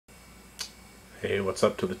Hey, what's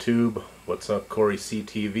up to the tube? What's up, Corey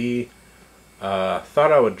CTV?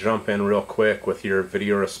 Thought I would jump in real quick with your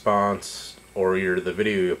video response or the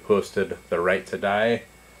video you posted, The Right to Die.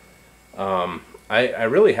 I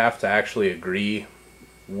really have to actually agree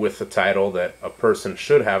with the title that a person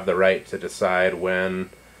should have the right to decide when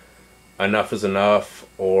enough is enough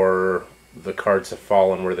or the cards have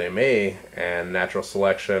fallen where they may and natural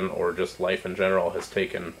selection or just life in general has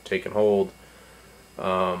taken hold.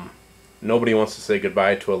 Nobody wants to say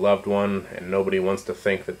goodbye to a loved one, and nobody wants to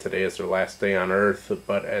think that today is their last day on Earth.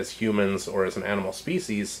 But as humans or as an animal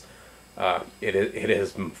species, it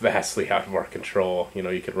is vastly out of our control. You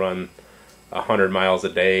know, you could run 100 miles a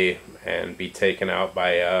day and be taken out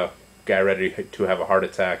by a guy ready to have a heart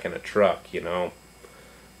attack in a truck. You know,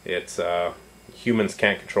 it's humans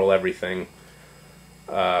can't control everything.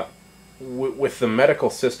 With the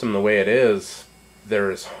medical system the way it is,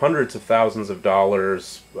 there's hundreds of thousands of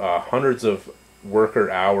dollars, hundreds of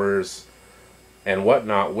worker hours, and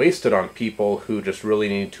whatnot wasted on people who just really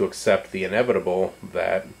need to accept the inevitable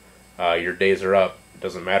that your days are up. It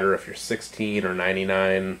doesn't matter if you're 16 or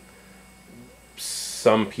 99.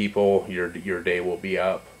 Some people, your day will be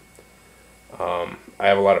up. I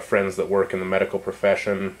have a lot of friends that work in the medical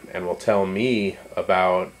profession and will tell me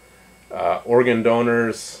about organ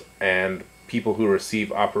donors and people who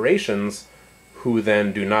receive operations who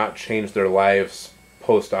then do not change their lives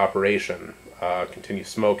post-operation. Continue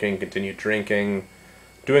smoking, continue drinking,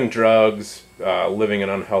 doing drugs, living an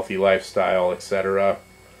unhealthy lifestyle, etc.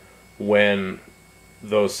 When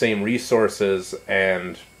those same resources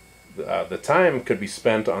and the time could be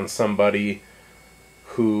spent on somebody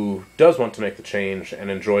who does want to make the change and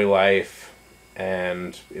enjoy life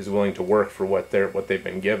and is willing to work for what they've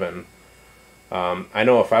been given. I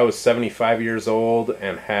know if I was 75 years old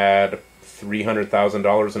and had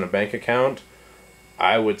 $300,000 in a bank account,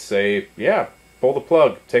 I would say, yeah, pull the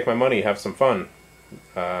plug, take my money, have some fun.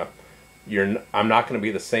 I'm not going to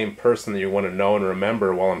be the same person that you want to know and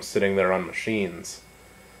remember while I'm sitting there on machines.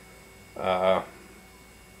 When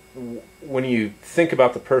you think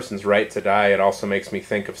about the person's right to die, it also makes me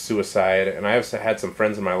think of suicide, and I have had some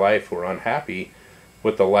friends in my life who are unhappy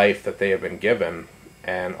with the life that they have been given,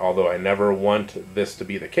 and although I never want this to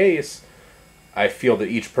be the case, I feel that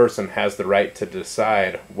each person has the right to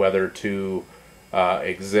decide whether to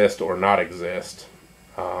exist or not exist.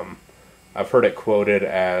 I've heard it quoted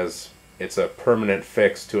as it's a permanent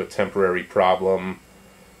fix to a temporary problem,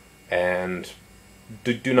 and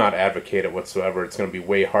do not advocate it whatsoever. It's going to be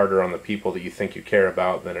way harder on the people that you think you care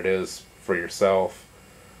about than it is for yourself.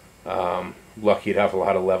 Lucky to have a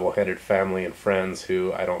lot of level-headed family and friends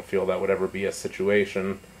who I don't feel that would ever be a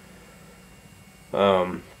situation.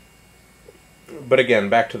 But again,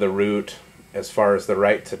 back to the root, as far as the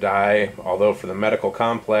right to die, although for the medical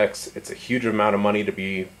complex, it's a huge amount of money to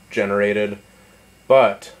be generated,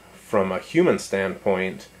 but from a human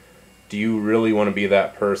standpoint, do you really want to be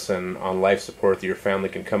that person on life support that your family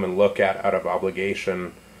can come and look at out of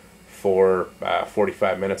obligation for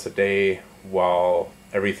 45 minutes a day while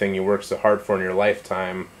everything you worked so hard for in your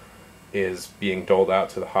lifetime is being doled out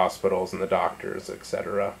to the hospitals and the doctors,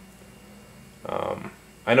 etc.?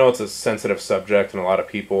 I know it's a sensitive subject, and a lot of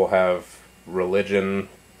people have religion,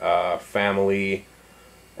 family,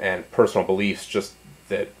 and personal beliefs just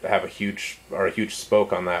that have a huge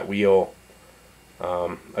spoke on that wheel.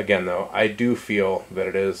 Again, though, I do feel that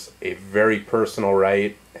it is a very personal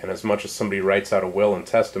right, and as much as somebody writes out a will and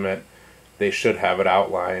testament, they should have it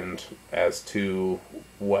outlined as to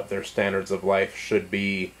what their standards of life should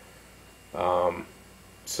be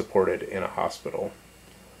supported in a hospital.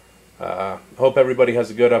 Hope everybody has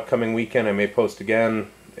a good upcoming weekend. I may post again.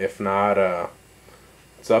 If not,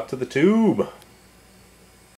 it's up to the tube.